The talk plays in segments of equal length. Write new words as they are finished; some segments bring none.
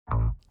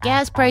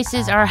Gas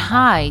prices are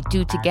high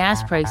due to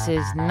gas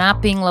prices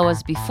not being low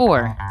as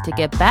before. To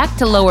get back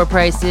to lower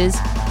prices,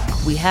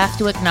 we have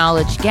to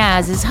acknowledge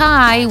gas is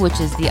high, which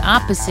is the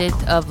opposite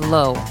of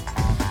low.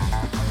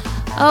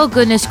 Oh,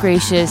 goodness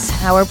gracious.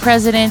 Our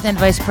president and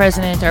vice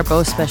president are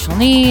both special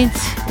needs.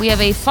 We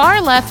have a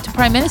far-left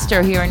prime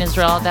minister here in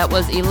Israel that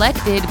was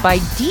elected by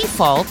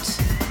default.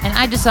 And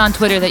I just saw on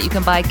Twitter that you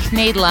can buy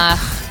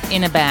knedlach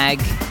in a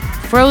bag.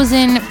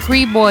 Frozen,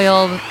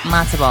 pre-boiled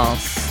matzo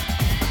balls.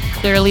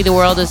 Clearly, the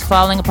world is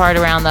falling apart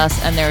around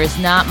us, and there is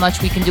not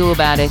much we can do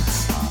about it.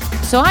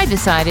 So I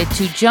decided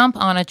to jump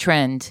on a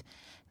trend.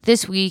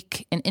 This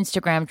week, an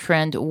Instagram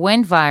trend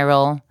went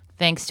viral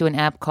thanks to an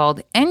app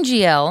called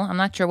NGL. I'm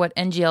not sure what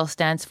NGL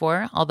stands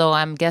for, although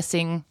I'm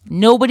guessing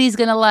nobody's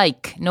going to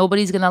like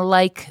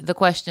the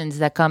questions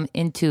that come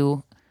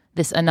into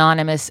this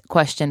anonymous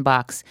question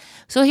box.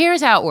 So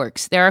here's how it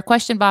works. There are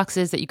question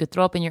boxes that you could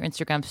throw up in your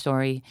Instagram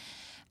story,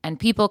 and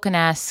people can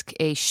ask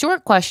a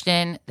short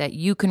question that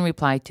you can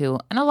reply to.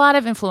 And a lot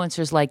of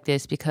influencers like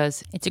this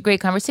because it's a great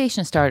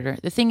conversation starter.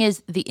 The thing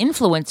is, the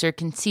influencer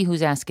can see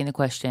who's asking the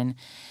question.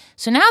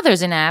 So now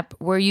there's an app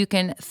where you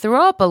can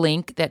throw up a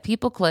link that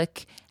people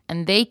click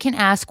and they can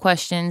ask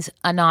questions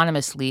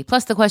anonymously.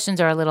 Plus, the questions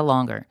are a little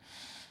longer.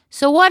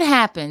 So what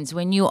happens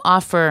when you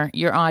offer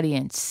your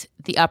audience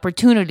the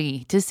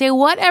opportunity to say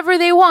whatever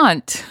they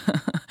want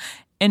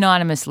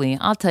anonymously?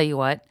 I'll tell you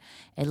what.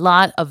 A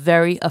lot of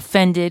very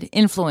offended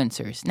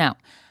influencers. Now,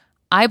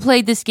 I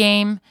played this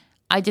game.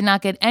 I did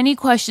not get any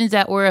questions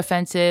that were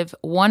offensive.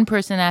 One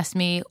person asked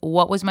me,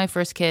 what was my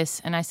first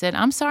kiss? And I said,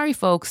 I'm sorry,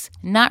 folks,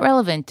 not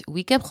relevant.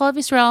 We kept Chol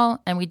Yisrael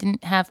and we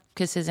didn't have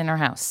kisses in our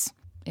house.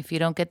 If you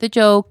don't get the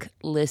joke,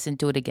 listen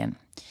to it again.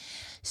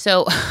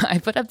 So I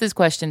put up this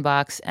question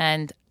box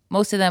and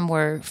most of them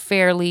were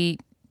fairly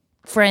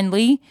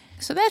friendly.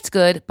 So that's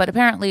good. But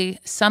apparently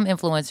some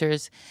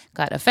influencers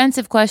got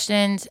offensive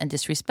questions and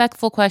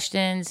disrespectful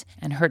questions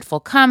and hurtful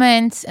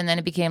comments. And then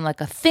it became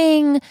like a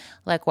thing.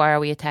 Like, why are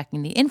we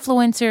attacking the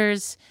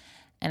influencers?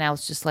 And I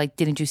was just like,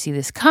 didn't you see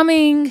this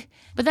coming?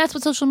 But that's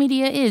what social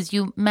media is.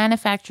 You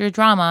manufacture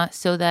drama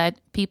so that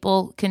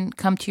people can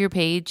come to your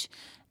page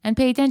and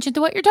pay attention to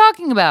what you're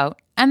talking about.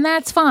 And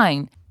that's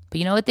fine. But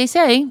you know what they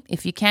say?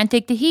 If you can't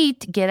take the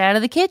heat, get out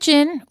of the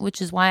kitchen,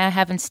 which is why I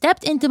haven't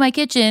stepped into my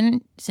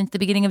kitchen since the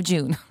beginning of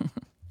June.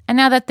 And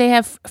now that they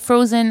have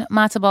frozen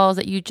matzo balls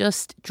that you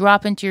just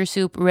drop into your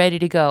soup ready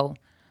to go,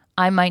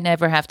 I might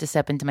never have to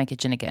step into my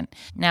kitchen again.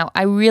 Now,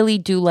 I really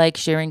do like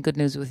sharing good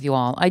news with you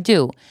all. I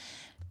do.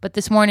 But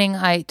this morning,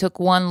 I took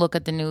one look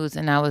at the news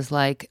and I was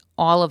like,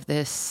 all of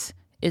this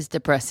is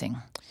depressing.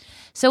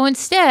 So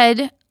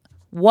instead,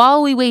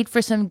 while we wait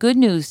for some good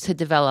news to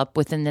develop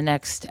within the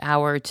next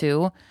hour or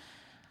two,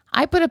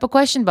 I put up a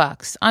question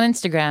box on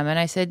Instagram and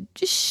I said,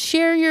 just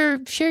share your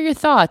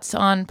thoughts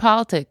on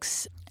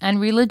politics and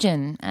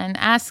religion and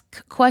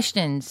ask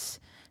questions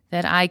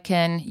that I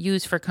can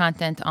use for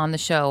content on the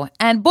show.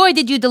 And boy,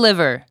 did you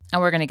deliver.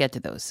 And we're going to get to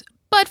those.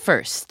 But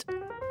first,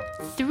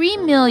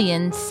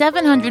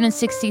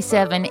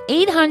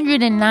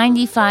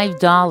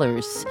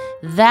 $3,767,895.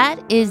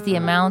 That is the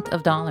amount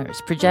of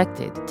dollars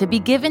projected to be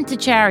given to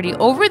charity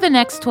over the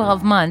next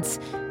 12 months,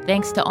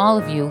 thanks to all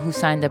of you who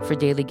signed up for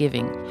daily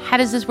giving. How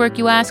does this work,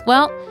 you ask?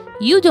 Well,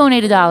 you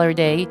donate $1 a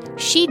day,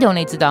 she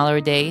donates $1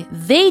 a day,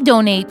 they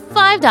donate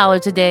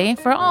 $5 a day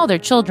for all their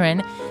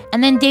children,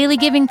 and then Daily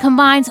Giving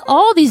combines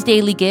all these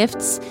daily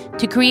gifts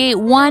to create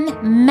one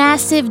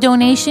massive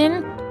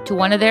donation to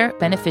one of their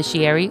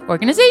beneficiary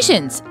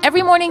organizations.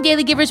 Every morning,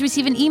 Daily Givers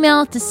receive an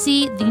email to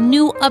see the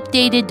new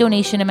updated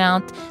donation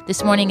amount.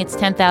 This morning, it's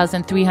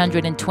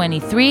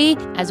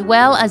 $10,323, as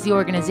well as the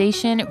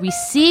organization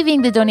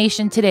receiving the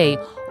donation today.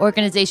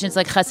 Organizations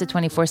like Chesed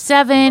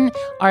 24/7,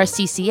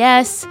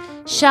 RCCS,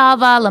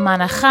 Shalva,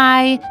 Laman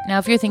Achai. Now,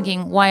 if you're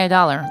thinking, why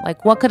 $1?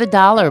 Like, what could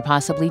 $1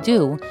 possibly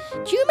do?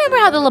 Do you remember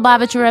how the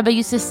Lubavitcher Rebbe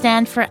used to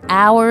stand for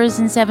hours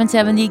in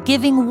 770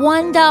 giving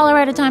 $1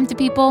 at a time to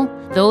people?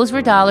 Those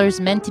were dollars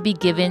meant to be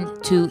given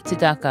to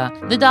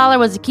tzedakah. The dollar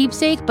was a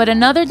keepsake, but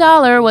another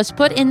dollar was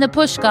put in the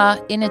pushka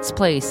in its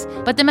place.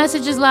 But the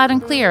message is loud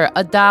and clear.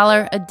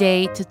 $1 a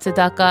day to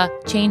tzedakah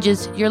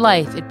changes your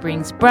life. It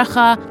brings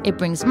bracha, it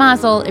brings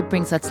mazel, it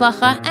brings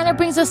hatzlacha, and it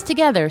brings us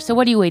together. So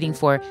what are you waiting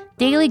for?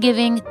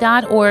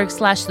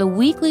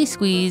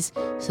 dailygiving.org/theweeklysqueeze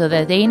so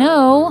that they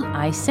know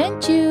I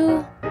sent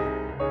you.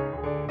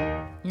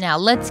 Now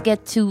let's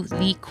get to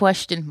the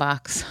question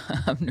box.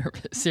 I'm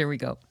nervous. Here we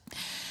go.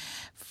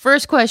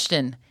 First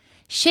question.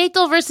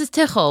 Sheitel versus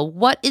tichel.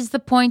 What is the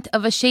point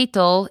of a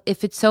sheitel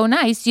if it's so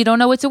nice you don't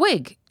know it's a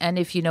wig? And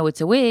if you know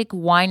it's a wig,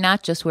 why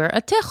not just wear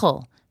a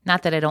tichel?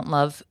 Not that I don't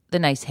love the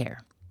nice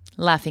hair.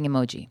 Laughing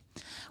emoji.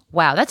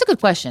 Wow, that's a good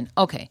question.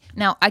 Okay,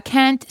 now I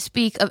can't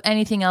speak of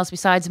anything else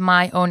besides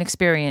my own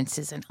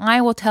experiences. And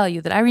I will tell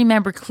you that I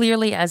remember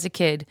clearly as a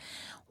kid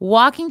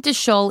walking to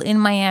Shul in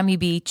Miami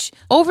Beach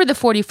over the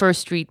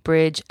 41st Street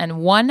Bridge, and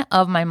one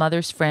of my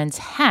mother's friend's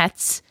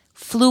hats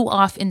flew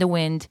off in the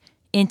wind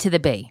into the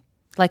bay.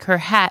 Like her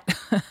hat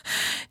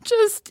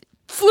just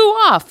flew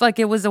off like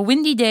it was a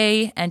windy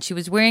day, and she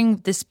was wearing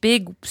this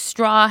big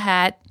straw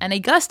hat, and a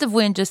gust of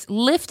wind just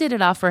lifted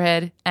it off her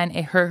head, and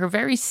her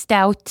very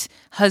stout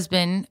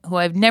husband, who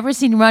I've never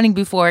seen running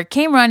before,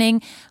 came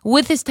running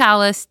with his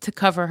talus to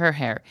cover her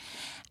hair.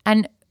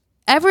 And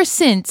ever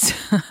since,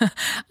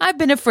 I've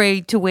been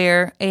afraid to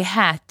wear a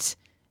hat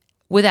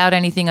without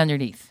anything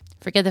underneath.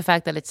 Forget the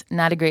fact that it's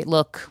not a great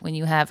look when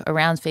you have a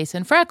round face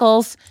and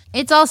freckles.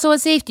 It's also a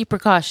safety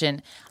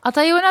precaution. I'll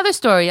tell you another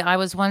story. I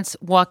was once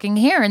walking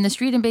here in the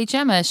street in Beit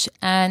Shemesh,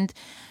 and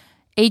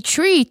a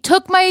tree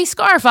took my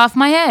scarf off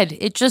my head.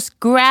 It just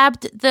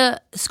grabbed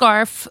the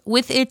scarf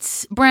with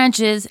its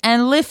branches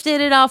and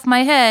lifted it off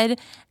my head,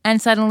 and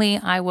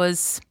suddenly I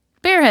was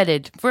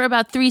bareheaded for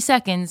about 3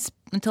 seconds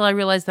until I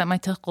realized that my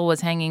tichel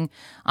was hanging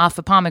off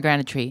a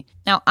pomegranate tree.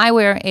 Now, I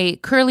wear a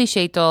curly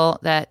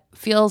sheitel that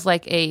feels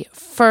like a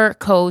fur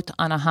coat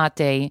on a hot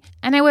day,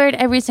 and I wear it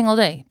every single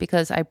day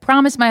because I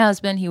promised my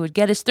husband he would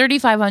get his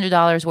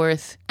 $3,500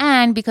 worth,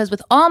 and because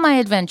with all my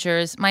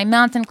adventures, my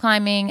mountain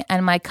climbing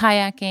and my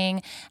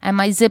kayaking and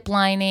my zip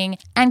lining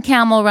and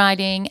camel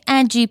riding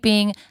and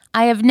jeeping,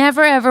 I have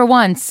never ever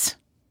once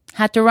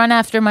had to run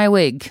after my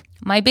wig.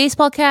 My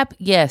baseball cap,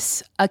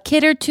 yes. A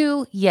kid or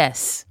two,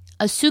 yes.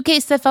 A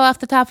suitcase that fell off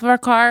the top of our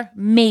car,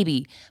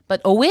 maybe.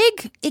 But a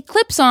wig, it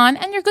clips on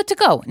and you're good to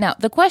go. Now,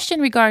 the question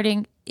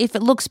regarding if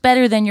it looks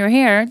better than your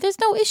hair, there's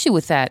no issue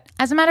with that.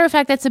 As a matter of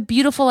fact, that's a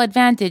beautiful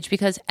advantage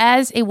because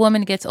as a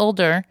woman gets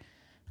older,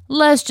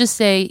 let's just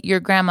say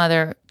your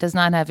grandmother does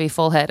not have a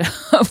full head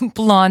of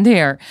blonde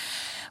hair.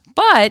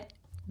 But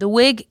the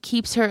wig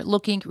keeps her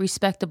looking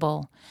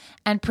respectable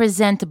and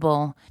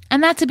presentable.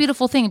 And that's a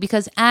beautiful thing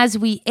because as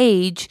we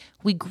age,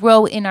 we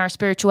grow in our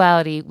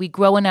spirituality, we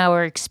grow in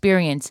our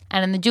experience.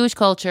 And in the Jewish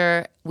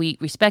culture, we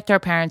respect our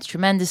parents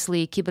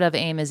tremendously. Kibbud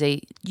aim is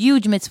a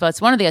huge mitzvah. It's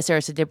one of the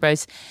Aseret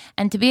Dibros.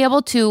 And to be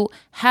able to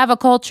have a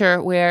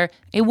culture where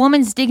a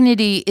woman's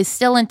dignity is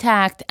still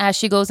intact as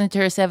she goes into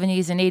her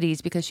 70s and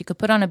 80s because she could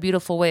put on a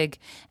beautiful wig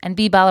and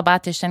be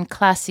balabatish and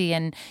classy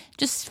and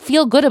just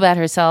feel good about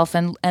herself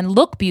and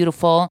look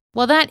beautiful.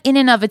 Well, that in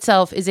and of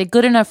itself is a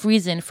good enough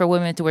reason for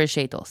women to wear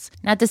sheitels.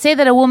 Now, to say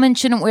that a woman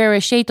shouldn't wear a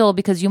sheitel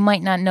because you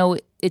might not know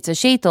it's a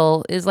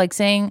sheitel is like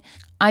saying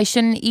I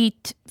shouldn't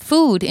eat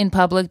food in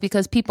public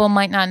because people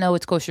might not know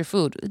it's kosher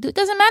food. It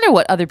doesn't matter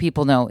what other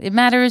people know. It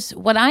matters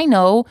what I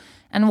know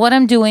and what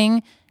I'm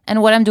doing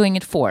and what I'm doing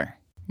it for.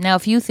 Now,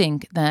 if you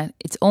think that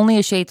it's only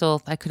a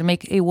sheitel that could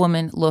make a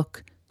woman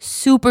look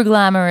super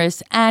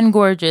glamorous and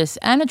gorgeous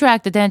and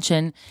attract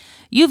attention,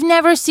 you've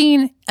never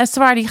seen a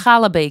Sephardi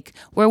challah bake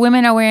where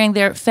women are wearing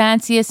their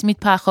fanciest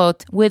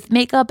mitpachot with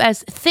makeup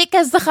as thick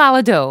as the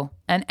challah dough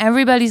and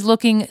everybody's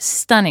looking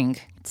stunning.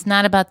 It's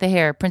not about the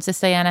hair. Princess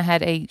Diana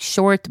had a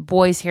short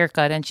boy's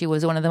haircut and she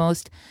was one of the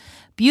most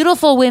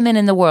beautiful women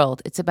in the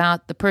world. It's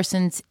about the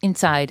person's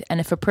inside.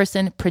 And if a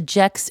person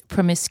projects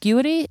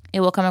promiscuity, it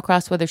will come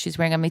across whether she's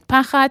wearing a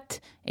mitpachat,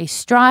 a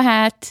straw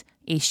hat,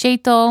 a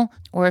sheitel,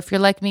 or if you're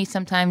like me,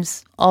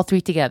 sometimes all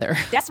three together.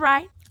 That's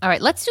right. All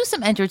right, let's do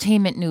some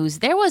entertainment news.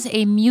 There was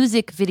a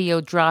music video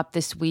drop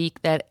this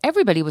week that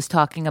everybody was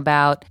talking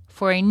about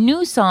for a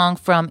new song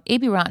from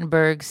Abie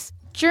Rottenberg's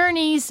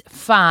Journeys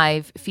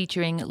 5,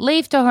 featuring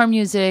Leif Tahor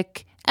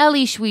Music,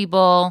 Eli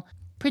Schwiebel,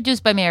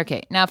 produced by Mayor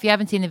K. Now, if you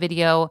haven't seen the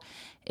video,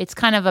 it's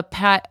kind of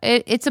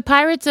it's a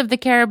Pirates of the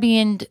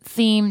Caribbean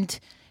themed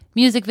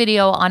music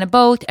video on a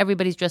boat.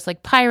 Everybody's dressed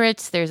like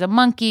pirates. There's a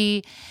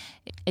monkey.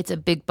 It's a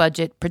big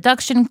budget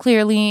production,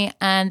 clearly,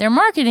 and they're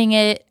marketing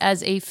it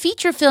as a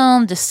feature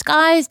film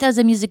disguised as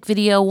a music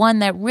video, one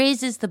that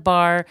raises the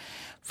bar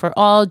for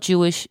all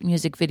Jewish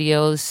music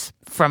videos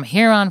from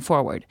here on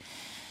forward.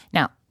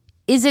 Now,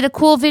 is it a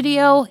cool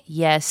video?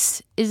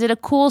 Yes. Is it a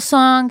cool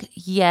song?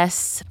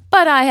 Yes.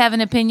 But I have an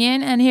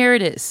opinion, and here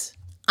it is.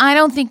 I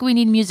don't think we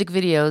need music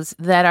videos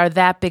that are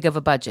that big of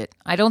a budget.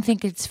 I don't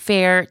think it's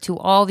fair to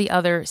all the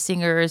other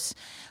singers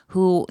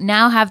who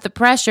now have the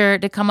pressure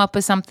to come up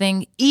with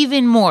something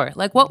even more.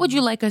 Like, what would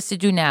you like us to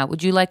do now?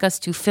 Would you like us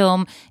to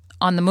film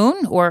on the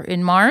moon or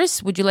in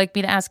Mars? Would you like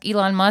me to ask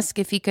Elon Musk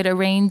if he could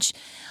arrange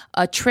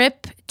a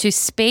trip to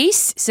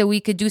space so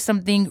we could do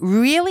something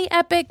really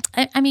epic?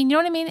 I mean, you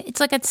know what I mean? It's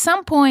like at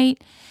some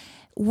point,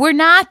 we're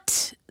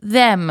not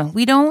them.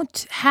 We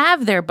don't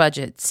have their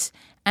budgets.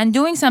 And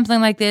doing something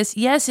like this,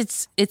 yes,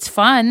 it's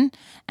fun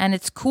and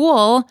it's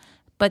cool,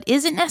 but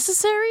is it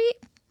necessary?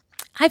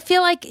 I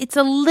feel like it's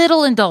a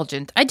little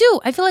indulgent. I do.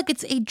 I feel like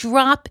it's a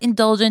drop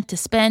indulgent to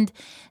spend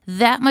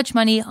that much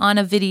money on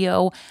a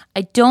video.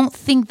 I don't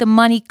think the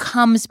money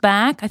comes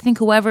back. I think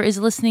whoever is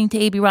listening to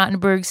Abie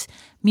Rottenberg's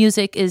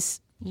music is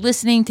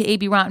listening to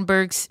Abie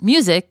Rottenberg's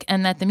music,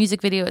 and that the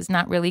music video is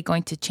not really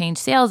going to change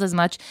sales as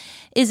much.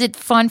 Is it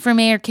fun for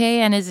Mayor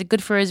K and is it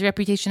good for his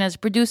reputation as a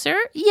producer?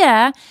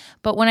 Yeah.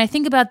 But when I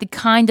think about the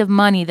kind of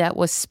money that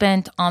was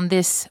spent on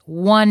this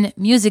one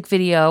music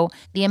video,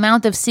 the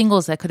amount of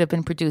singles that could have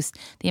been produced,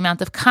 the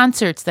amount of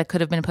concerts that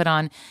could have been put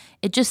on,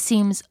 it just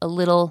seems a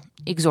little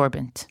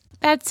exorbitant.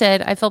 That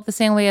said, I felt the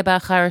same way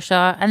about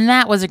Kharasha, and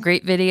that was a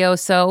great video,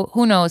 so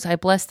who knows? I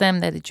bless them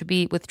that it should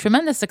be with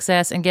tremendous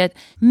success and get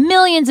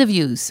millions of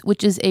views,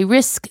 which is a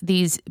risk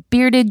these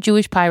bearded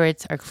Jewish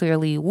pirates are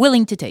clearly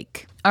willing to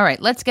take. All right,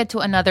 let's get to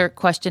another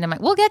question.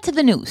 We'll get to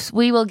the news.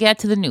 We will get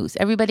to the news.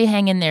 Everybody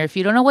hang in there. If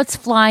you don't know what's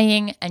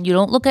flying and you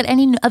don't look at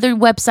any other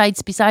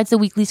websites besides the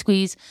Weekly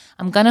Squeeze,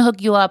 I'm going to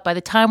hook you up. By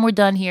the time we're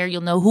done here,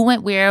 you'll know who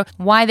went where,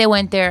 why they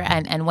went there,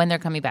 and when they're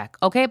coming back.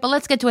 Okay, but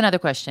let's get to another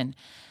question.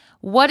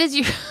 What is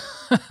your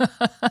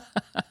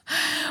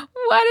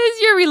what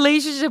is your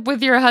relationship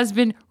with your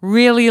husband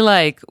really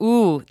like?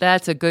 Ooh,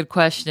 that's a good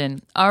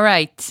question. All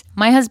right.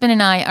 My husband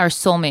and I are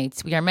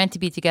soulmates. We are meant to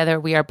be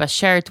together. We are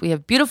bashert. We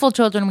have beautiful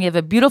children. We have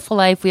a beautiful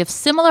life. We have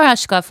similar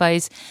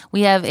hashkafais.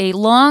 We have a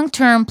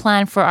long-term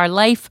plan for our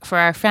life, for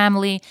our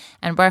family.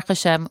 And Baruch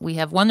Hashem, we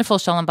have wonderful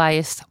shalom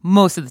bayis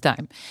most of the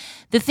time.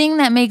 The thing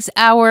that makes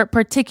our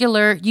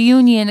particular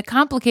union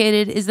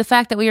complicated is the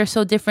fact that we are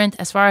so different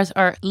as far as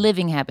our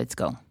living habits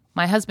go.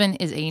 My husband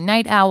is a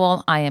night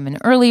owl. I am an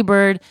early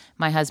bird.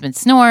 My husband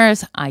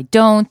snores. I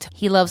don't.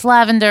 He loves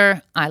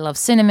lavender. I love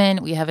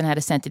cinnamon. We haven't had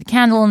a scented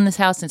candle in this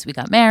house since we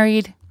got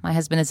married. My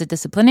husband is a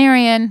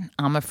disciplinarian.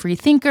 I'm a free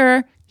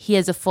thinker. He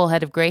has a full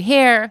head of gray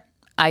hair.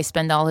 I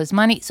spend all his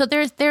money. So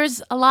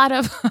there's a lot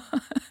of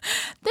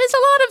there's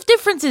a lot of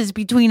differences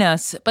between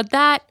us. But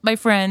that, my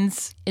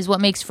friends, is what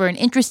makes for an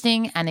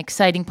interesting and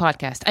exciting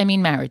podcast. I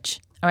mean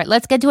marriage. All right,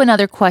 let's get to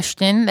another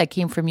question that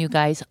came from you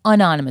guys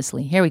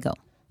anonymously. Here we go.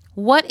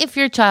 What if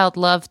your child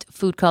loved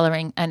food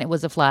coloring and it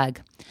was a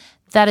flag?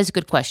 That is a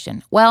good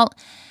question. Well,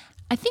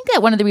 I think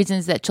that one of the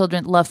reasons that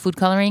children love food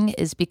coloring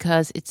is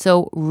because it's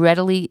so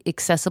readily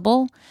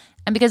accessible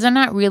and because they're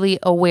not really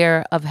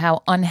aware of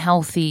how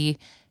unhealthy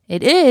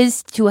it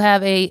is to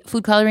have a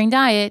food coloring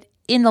diet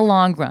in the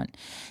long run.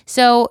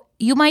 So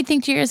you might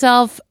think to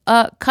yourself,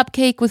 a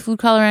cupcake with food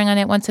coloring on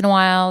it once in a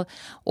while,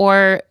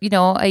 or,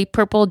 a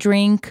purple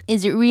drink.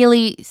 Is it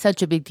really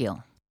such a big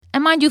deal?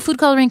 And mind you, food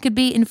coloring could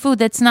be in food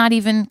that's not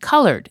even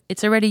colored.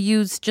 It's already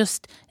used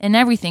just in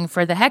everything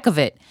for the heck of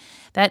it.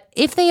 That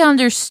if they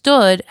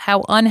understood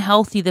how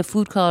unhealthy the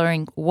food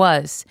coloring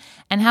was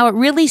and how it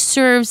really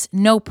serves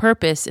no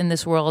purpose in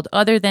this world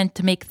other than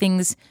to make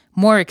things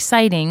more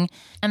exciting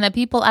and that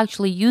people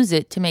actually use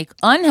it to make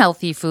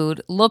unhealthy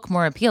food look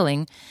more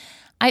appealing,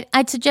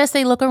 I'd suggest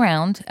they look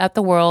around at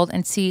the world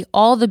and see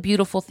all the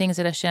beautiful things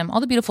that Hashem,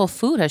 all the beautiful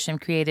food Hashem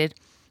created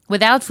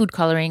without food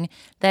coloring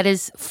that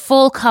is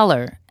full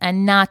color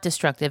and not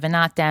destructive and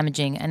not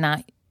damaging and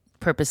not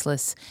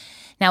purposeless.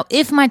 Now,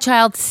 if my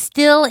child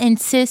still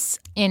insists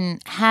in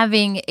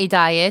having a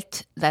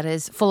diet that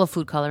is full of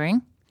food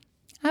coloring,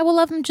 I will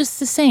love him just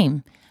the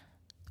same.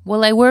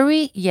 Will I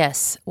worry?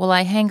 Yes. Will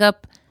I hang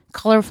up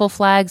colorful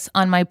flags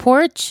on my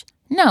porch?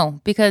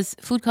 No, because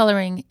food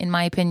coloring, in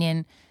my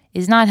opinion,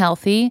 is not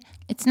healthy.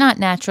 It's not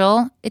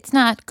natural. It's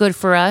not good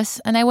for us.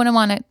 And I wouldn't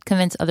want to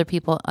convince other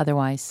people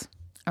otherwise.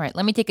 All right,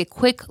 let me take a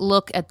quick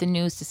look at the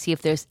news to see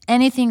if there's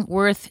anything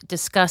worth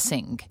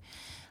discussing.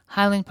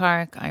 Highland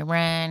Park,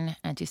 Iran,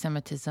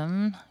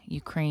 anti-Semitism,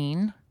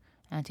 Ukraine,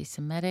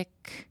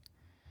 anti-Semitic.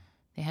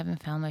 They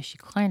haven't found Moshe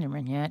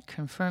Kleinerman yet.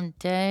 Confirmed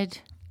dead.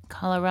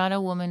 Colorado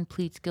woman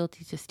pleads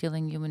guilty to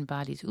stealing human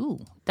bodies.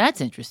 Ooh,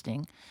 that's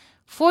interesting.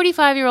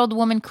 45-year-old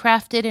woman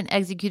crafted an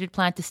executed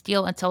plan to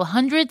steal and sell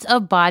hundreds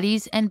of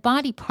bodies and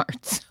body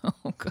parts.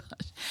 Oh, gosh.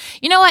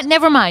 You know what?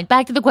 Never mind.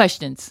 Back to the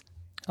questions.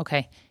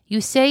 Okay. You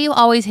say you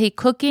always hate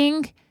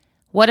cooking.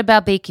 What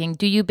about baking?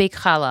 Do you bake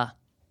challah?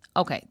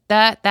 Okay,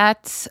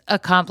 that's a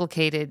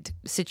complicated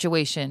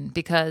situation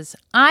because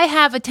I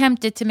have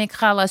attempted to make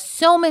challah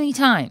so many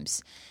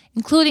times,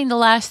 including the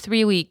last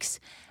 3 weeks,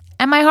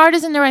 and my heart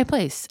is in the right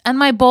place, and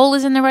my bowl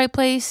is in the right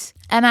place,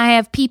 and I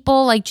have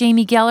people like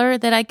Jamie Geller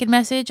that I could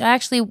message. I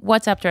actually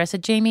WhatsApped her. I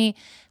said, Jamie,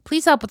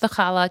 please help with the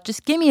challah.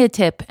 Just give me a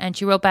tip. And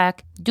she wrote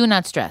back, do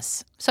not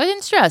stress. So I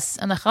didn't stress,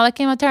 and the challah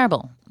came out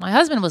terrible. My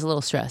husband was a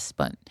little stressed,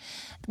 but...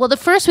 Well, the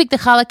first week the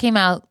challah came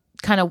out,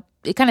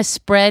 it kind of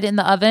spread in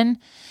the oven.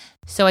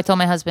 So I told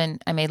my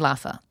husband I made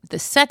lafa. The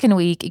second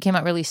week, it came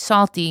out really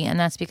salty, and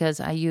that's because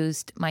I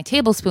used my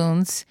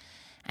tablespoons.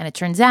 And it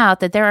turns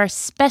out that there are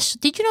special...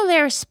 Did you know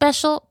there are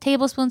special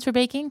tablespoons for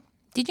baking?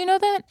 Did you know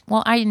that?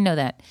 Well, I didn't know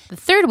that. The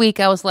third week,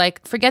 I was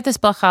like, forget this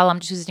challah. I'm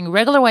just using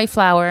regular white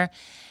flour.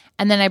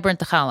 And then I burnt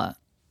the challah.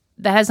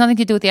 That has nothing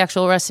to do with the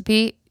actual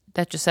recipe.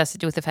 That just has to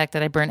do with the fact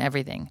that I burnt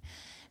everything.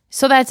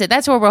 So that's it.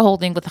 That's where we're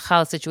holding with the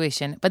challah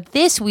situation. But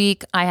this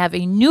week, I have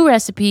a new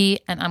recipe,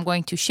 and I'm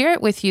going to share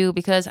it with you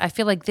because I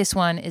feel like this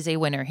one is a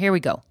winner. Here we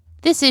go.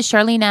 This is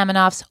Charlene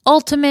Amanoff's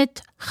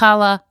ultimate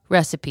challah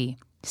recipe.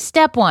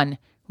 Step 1,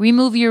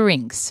 remove your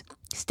rings.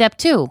 Step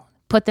 2,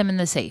 put them in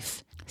the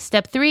safe.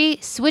 Step 3,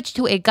 switch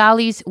to a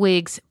Gali's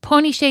wigs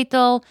pony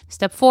sheitel.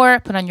 Step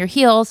 4, put on your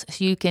heels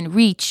so you can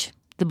reach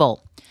the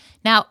bowl.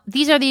 Now,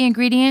 these are the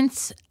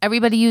ingredients.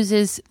 Everybody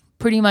uses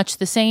pretty much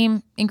the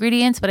same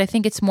ingredients, but I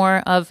think it's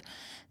more of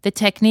the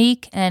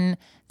technique and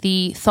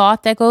the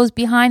thought that goes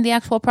behind the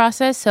actual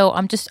process. So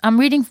I'm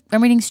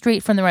reading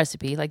straight from the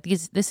recipe. Like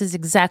this is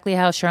exactly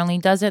how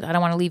Charlene does it. I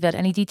don't want to leave out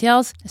any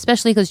details,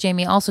 especially because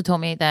Jamie also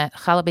told me that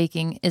challah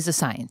baking is a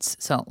science.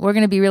 So we're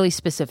going to be really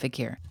specific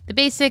here. The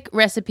basic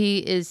recipe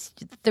is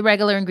the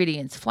regular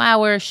ingredients: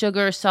 flour,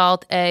 sugar,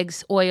 salt,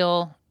 eggs,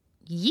 oil,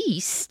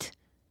 yeast,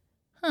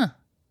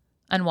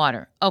 and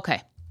water.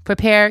 Okay.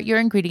 Prepare your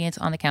ingredients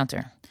on the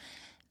counter.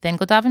 Then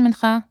go daven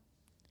mincha,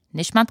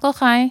 nishmat kol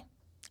chai,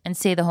 and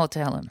say the whole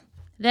tehillim.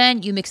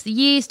 Then you mix the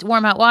yeast,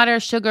 warm hot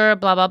water, sugar,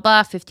 blah, blah,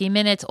 blah, 15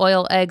 minutes,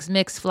 oil, eggs,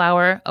 mix,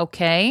 flour.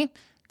 Okay,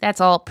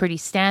 that's all pretty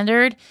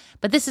standard.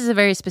 But this is a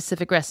very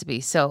specific recipe,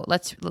 so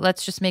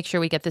let's just make sure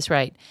we get this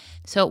right.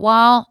 So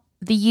while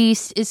the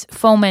yeast is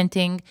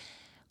fomenting,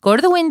 go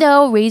to the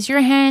window, raise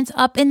your hands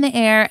up in the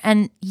air,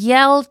 and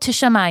yell to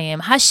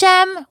Shamayim,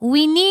 Hashem,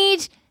 we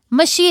need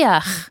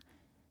Mashiach,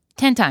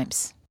 10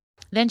 times.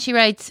 Then she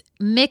writes,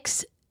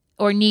 mix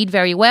or knead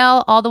very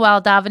well, all the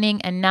while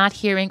davening and not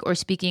hearing or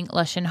speaking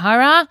Lashon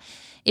Hara.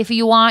 If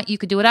you want, you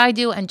could do what I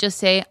do and just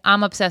say,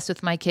 I'm obsessed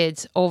with my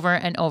kids over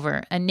and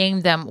over, and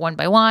name them one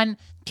by one.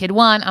 Kid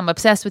 1, I'm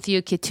obsessed with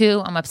you. Kid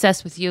 2, I'm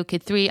obsessed with you.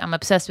 Kid 3, I'm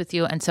obsessed with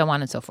you, and so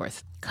on and so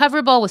forth. Cover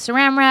a bowl with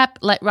saran wrap.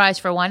 Let rise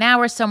for 1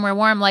 hour somewhere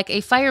warm, like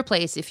a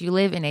fireplace if you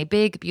live in a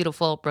big,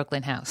 beautiful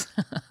Brooklyn house.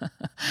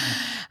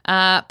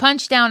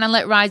 Punch down and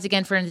let rise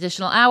again for an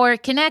additional hour.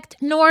 Connect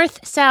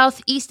north,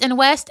 south, east, and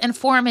west and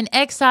form an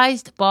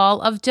egg-sized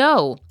ball of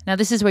dough. Now,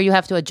 this is where you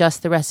have to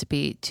adjust the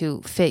recipe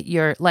to fit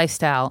your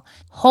lifestyle.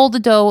 Hold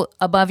the dough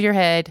above your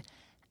head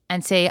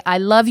and say, I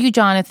love you,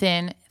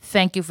 Jonathan.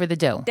 Thank you for the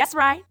dough. That's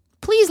right.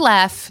 Please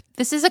laugh.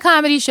 This is a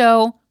comedy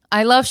show.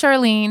 I love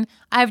Charlene.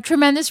 I have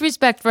tremendous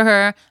respect for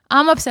her.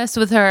 I'm obsessed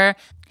with her.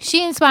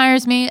 She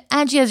inspires me,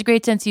 and she has a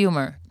great sense of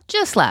humor.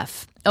 Just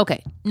laugh.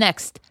 Okay,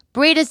 next.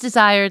 Braid as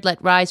desired.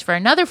 Let rise for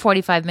another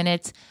 45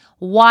 minutes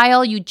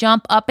while you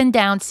jump up and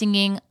down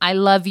singing, I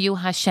love you,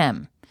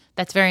 Hashem.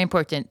 That's very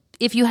important.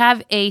 If you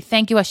have a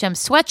Thank You, Hashem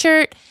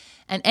sweatshirt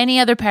and any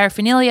other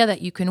paraphernalia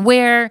that you can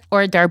wear,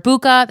 or a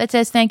darbuka that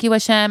says Thank You,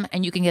 Hashem,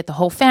 and you can get the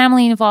whole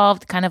family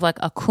involved, kind of like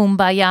a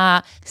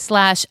kumbaya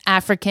 /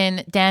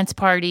 African dance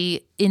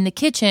party in the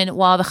kitchen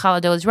while the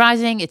challah dough is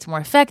rising. It's more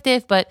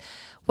effective, but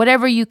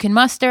whatever you can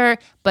muster.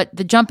 But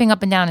the jumping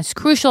up and down is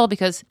crucial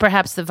because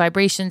perhaps the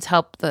vibrations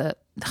help the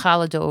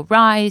challah dough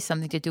rise,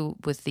 something to do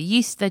with the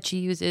yeast that she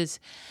uses.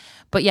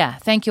 But yeah,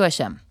 Thank You,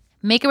 Hashem.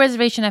 Make a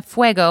reservation at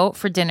Fuego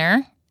for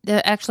dinner.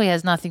 That actually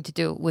has nothing to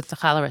do with the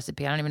challah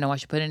recipe. I don't even know why I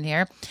should put it in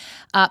here.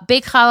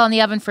 Bake challah in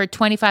the oven for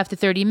 25 to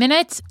 30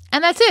 minutes.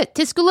 And that's it.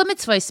 Tiskula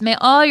mitzvahs. May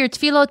all your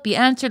tefillot be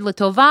answered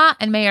l'tova,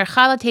 and may your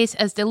challah taste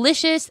as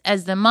delicious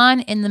as the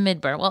man in the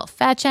midbar. Well,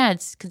 fat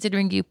chance,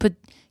 considering you put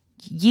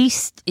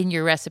yeast in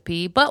your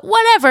recipe, but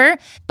whatever.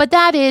 But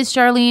that is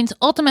Charlene's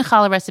ultimate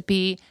challah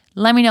recipe.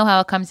 Let me know how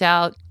it comes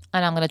out,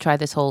 and I'm going to try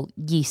this whole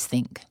yeast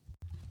thing.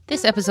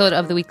 This episode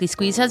of The Weekly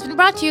Squeeze has been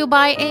brought to you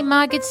by A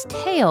Maggid's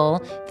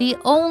Tale, the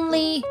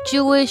only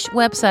Jewish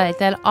website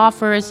that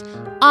offers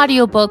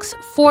audiobooks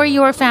for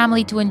your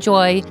family to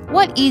enjoy.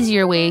 What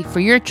easier way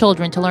for your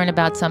children to learn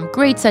about some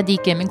great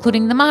tzaddikim,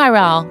 including the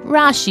Maharal,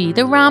 Rashi,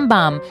 the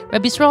Rambam,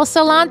 Rabbi Yisrael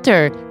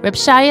Salanter, Reb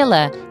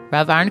Shayla,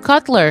 Rav Aaron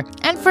Kotler,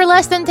 and for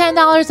less than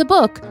 $10 a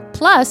book.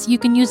 Plus, you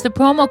can use the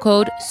promo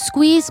code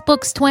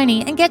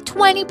SqueezeBooks20 and get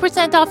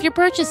 20% off your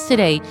purchase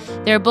today.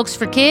 There are books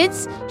for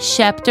kids: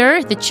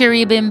 Schefter, The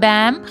Cheery Bim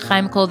Bam,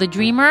 Chaim Kol the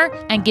Dreamer,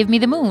 and Give Me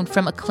the Moon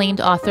from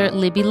acclaimed author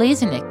Libby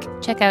Lazanik.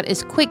 Checkout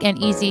is quick and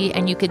easy,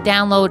 and you could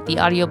download the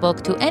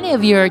audiobook to any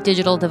of your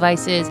digital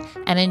devices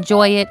and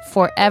enjoy it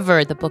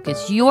forever. The book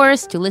is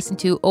yours to listen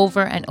to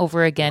over and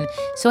over again.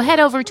 So head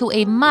over to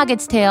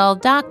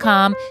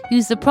amagidstale.com,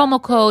 use the promo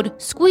code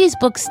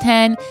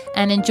SqueezeBooks10,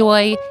 and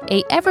enjoy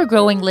a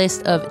ever-growing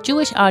list of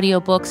Jewish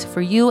audiobooks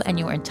for you and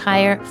your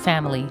entire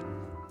family.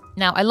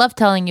 Now, I love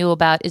telling you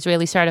about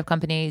Israeli startup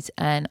companies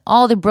and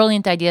all the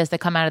brilliant ideas that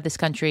come out of this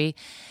country.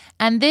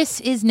 And this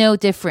is no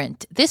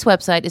different. This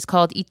website is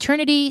called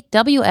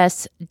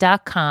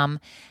eternityws.com,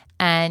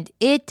 and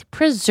it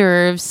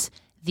preserves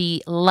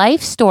the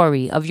life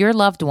story of your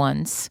loved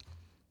ones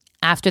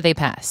after they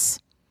pass.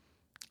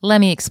 Let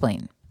me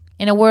explain.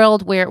 In a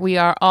world where we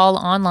are all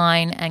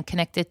online and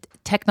connected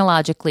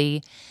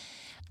technologically,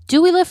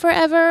 do we live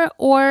forever,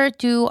 or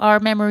do our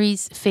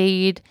memories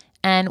fade,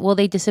 and will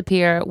they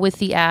disappear with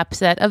the apps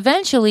that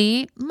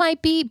eventually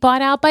might be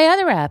bought out by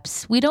other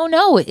apps? We don't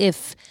know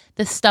if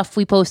the stuff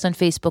we post on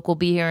Facebook will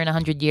be here in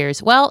 100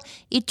 years. Well,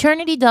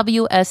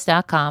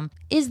 eternityws.com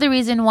is the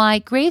reason why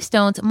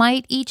gravestones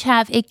might each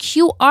have a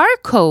QR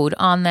code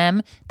on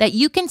them that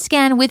you can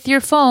scan with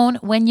your phone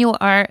when you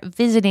are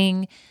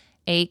visiting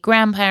a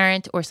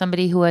grandparent or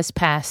somebody who has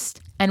passed.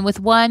 And with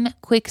one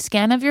quick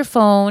scan of your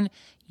phone,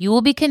 you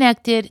will be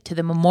connected to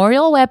the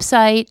memorial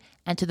website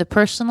and to the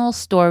personal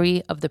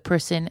story of the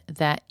person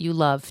that you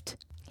loved.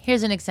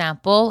 Here's an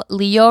example.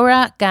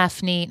 Leora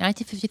Gaffney,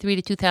 1953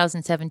 to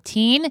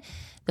 2017.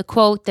 The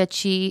quote that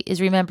she is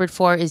remembered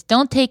for is,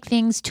 "Don't take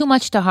things too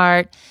much to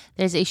heart."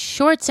 There's a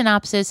short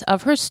synopsis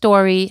of her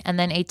story and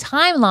then a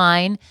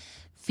timeline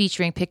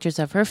featuring pictures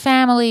of her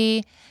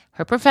family,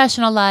 her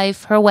professional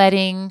life, her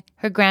wedding,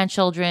 her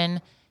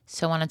grandchildren,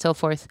 so on and so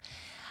forth.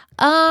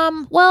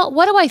 Well,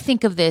 what do I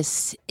think of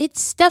this?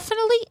 It's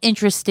definitely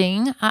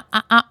interesting.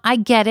 I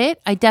get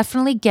it. I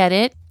definitely get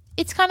it.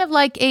 It's kind of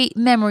like a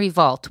memory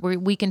vault where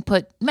we can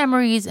put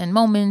memories and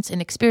moments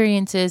and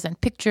experiences and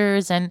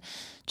pictures and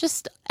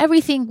just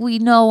everything we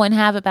know and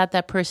have about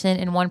that person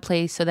in one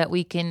place so that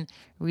we can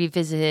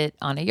revisit it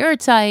on a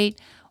yurt site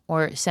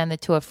or send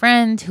it to a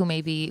friend who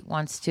maybe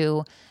wants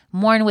to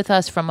mourn with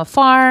us from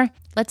afar.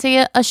 Let's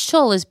say a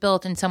shul is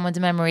built in someone's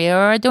memory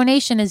or a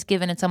donation is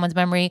given in someone's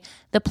memory.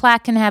 The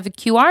plaque can have a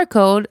QR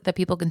code that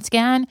people can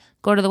scan,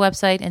 go to the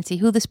website and see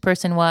who this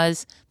person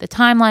was, the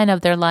timeline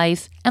of their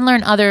life, and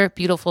learn other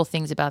beautiful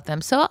things about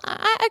them. So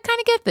I kind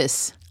of get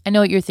this. I know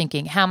what you're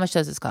thinking. How much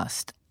does this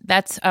cost?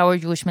 That's our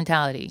Jewish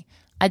mentality.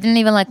 I didn't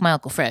even like my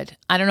Uncle Fred.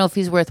 I don't know if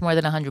he's worth more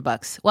than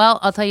 $100. Well,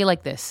 I'll tell you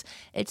like this.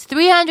 It's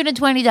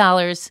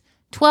 $320,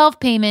 12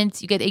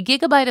 payments. You get a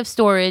gigabyte of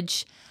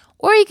storage,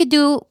 or you could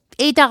do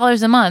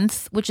 $8 a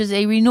month, which is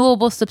a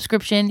renewable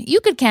subscription. You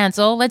could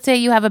cancel. Let's say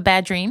you have a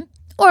bad dream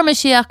or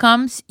Mashiach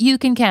comes, you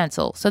can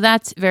cancel. So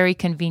that's very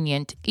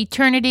convenient.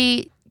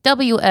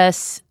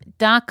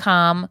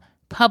 EternityWS.com,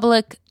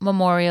 public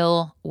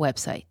memorial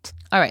website.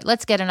 All right,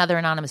 let's get another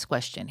anonymous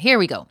question. Here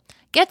we go.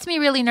 Gets me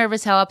really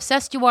nervous how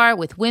obsessed you are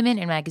with women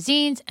in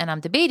magazines, and I'm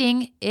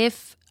debating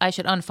if I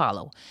should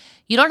unfollow.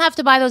 You don't have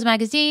to buy those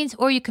magazines,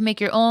 or you can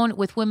make your own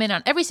with women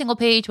on every single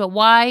page, but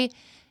why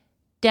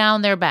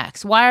down their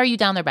backs? Why are you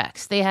down their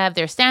backs? They have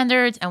their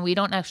standards, and we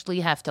don't actually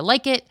have to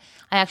like it.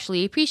 I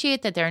actually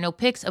appreciate that there are no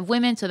pics of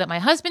women so that my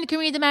husband can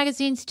read the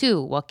magazines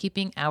too, while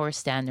keeping our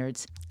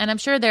standards. And I'm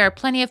sure there are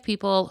plenty of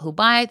people who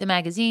buy the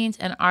magazines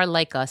and are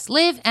like us.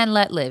 Live and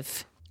let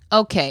live.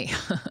 Okay.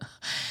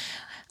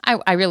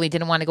 I really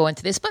didn't want to go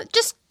into this, but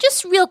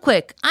just real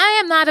quick,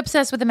 I am not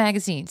obsessed with the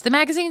magazines. The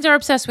magazines are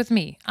obsessed with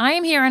me. I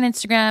am here on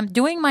Instagram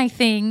doing my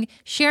thing,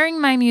 sharing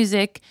my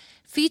music,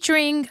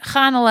 featuring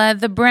Challa,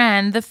 the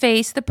brand, the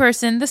face, the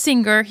person, the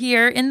singer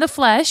here in the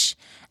flesh,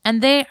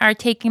 and they are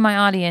taking my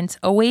audience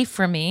away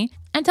from me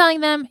and telling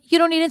them, you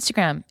don't need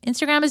Instagram.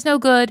 Instagram is no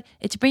good.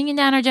 It's bringing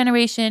down our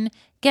generation.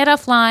 Get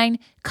offline.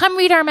 Come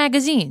read our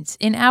magazines.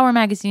 In our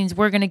magazines,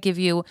 we're going to give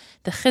you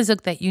the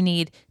chizuk that you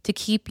need to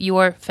keep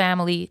your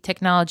family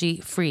technology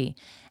free.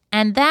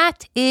 And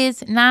that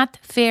is not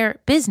fair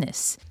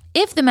business.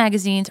 If the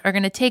magazines are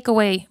going to take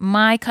away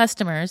my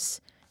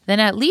customers, then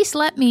at least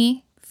let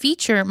me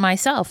feature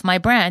myself, my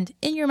brand,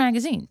 in your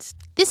magazines.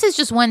 This is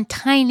just one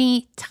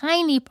tiny,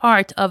 tiny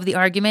part of the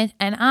argument.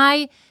 And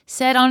I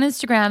said on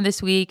Instagram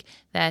this week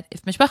that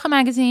if Mishpacha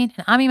Magazine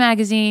and Ami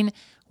Magazine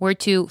were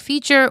to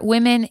feature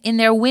women in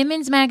their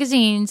women's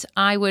magazines,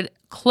 I would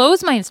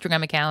close my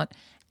Instagram account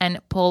and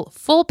pull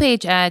full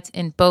page ads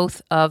in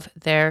both of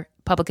their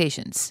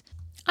publications.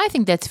 I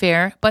think that's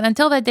fair, but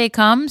until that day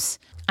comes,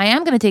 I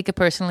am going to take it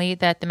personally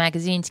that the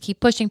magazines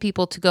keep pushing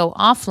people to go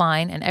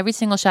offline, and every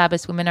single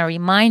Shabbos, women are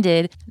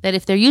reminded that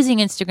if they're using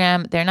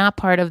Instagram, they're not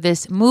part of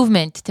this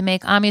movement to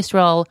make Am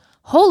Yisrael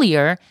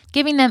holier,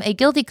 giving them a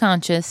guilty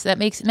conscience that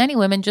makes many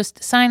women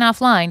just sign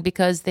offline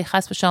because they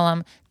chas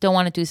v'shalom don't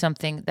want to do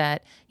something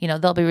that,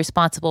 they'll be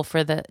responsible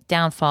for the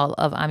downfall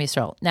of Am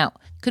Yisrael. Now,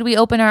 could we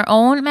open our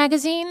own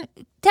magazine?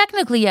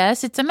 Technically,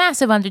 yes. It's a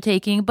massive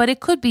undertaking, but it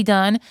could be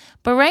done.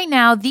 But right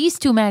now, these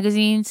two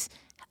magazines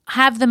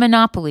have the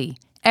monopoly.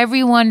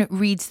 Everyone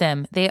reads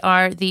them. They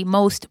are the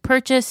most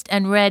purchased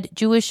and read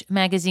Jewish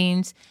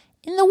magazines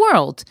in the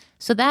world.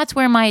 So that's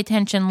where my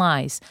attention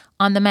lies,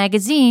 on the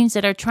magazines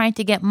that are trying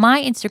to get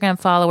my Instagram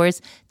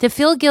followers to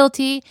feel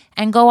guilty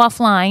and go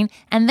offline,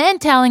 and then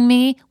telling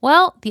me,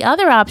 well, the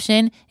other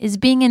option is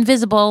being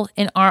invisible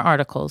in our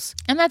articles.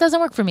 And that doesn't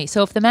work for me.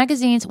 So if the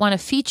magazines want to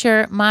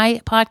feature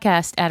my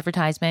podcast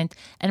advertisement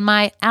and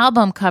my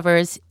album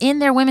covers in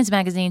their women's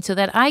magazine so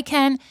that I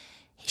can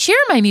share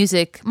my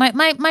music,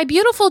 my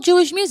beautiful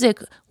Jewish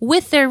music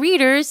with their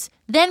readers,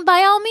 then by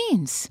all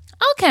means,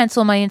 I'll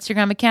cancel my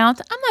Instagram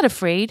account. I'm not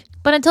afraid.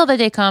 But until the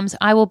day comes,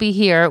 I will be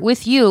here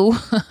with you,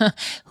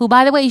 who,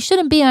 by the way,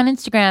 shouldn't be on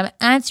Instagram,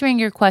 answering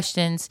your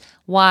questions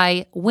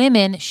why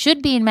women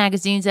should be in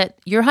magazines that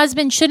your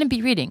husband shouldn't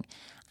be reading.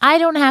 I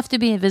don't have to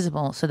be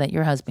invisible so that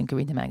your husband can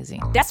read the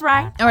magazine. That's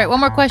right. All right, one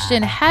more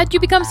question. How'd you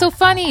become so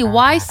funny?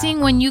 Why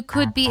sing when you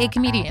could be a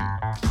comedian?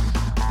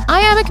 I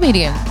am a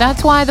comedian.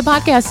 That's why the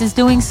podcast is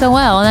doing so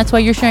well. And that's why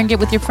you're sharing it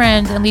with your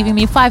friends and leaving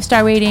me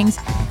 5-star ratings.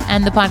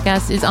 And the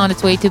podcast is on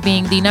its way to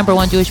being the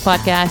 #1 Jewish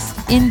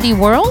podcast in the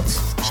world,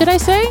 should I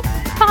say?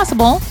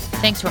 Possible.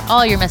 Thanks for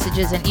all your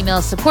messages and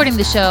emails supporting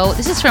the show.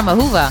 This is from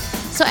Ahuva.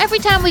 So every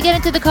time we get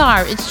into the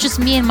car, it's just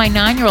me and my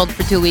 9-year-old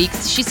for 2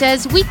 weeks. She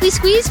says, "Weekly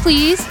squeeze,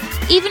 please,"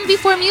 even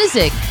before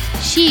music.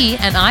 She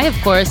and I,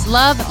 of course,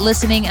 love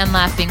listening and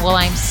laughing. Well,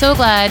 I'm so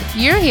glad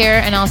you're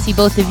here, and I'll see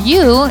both of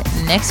you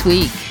next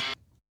week.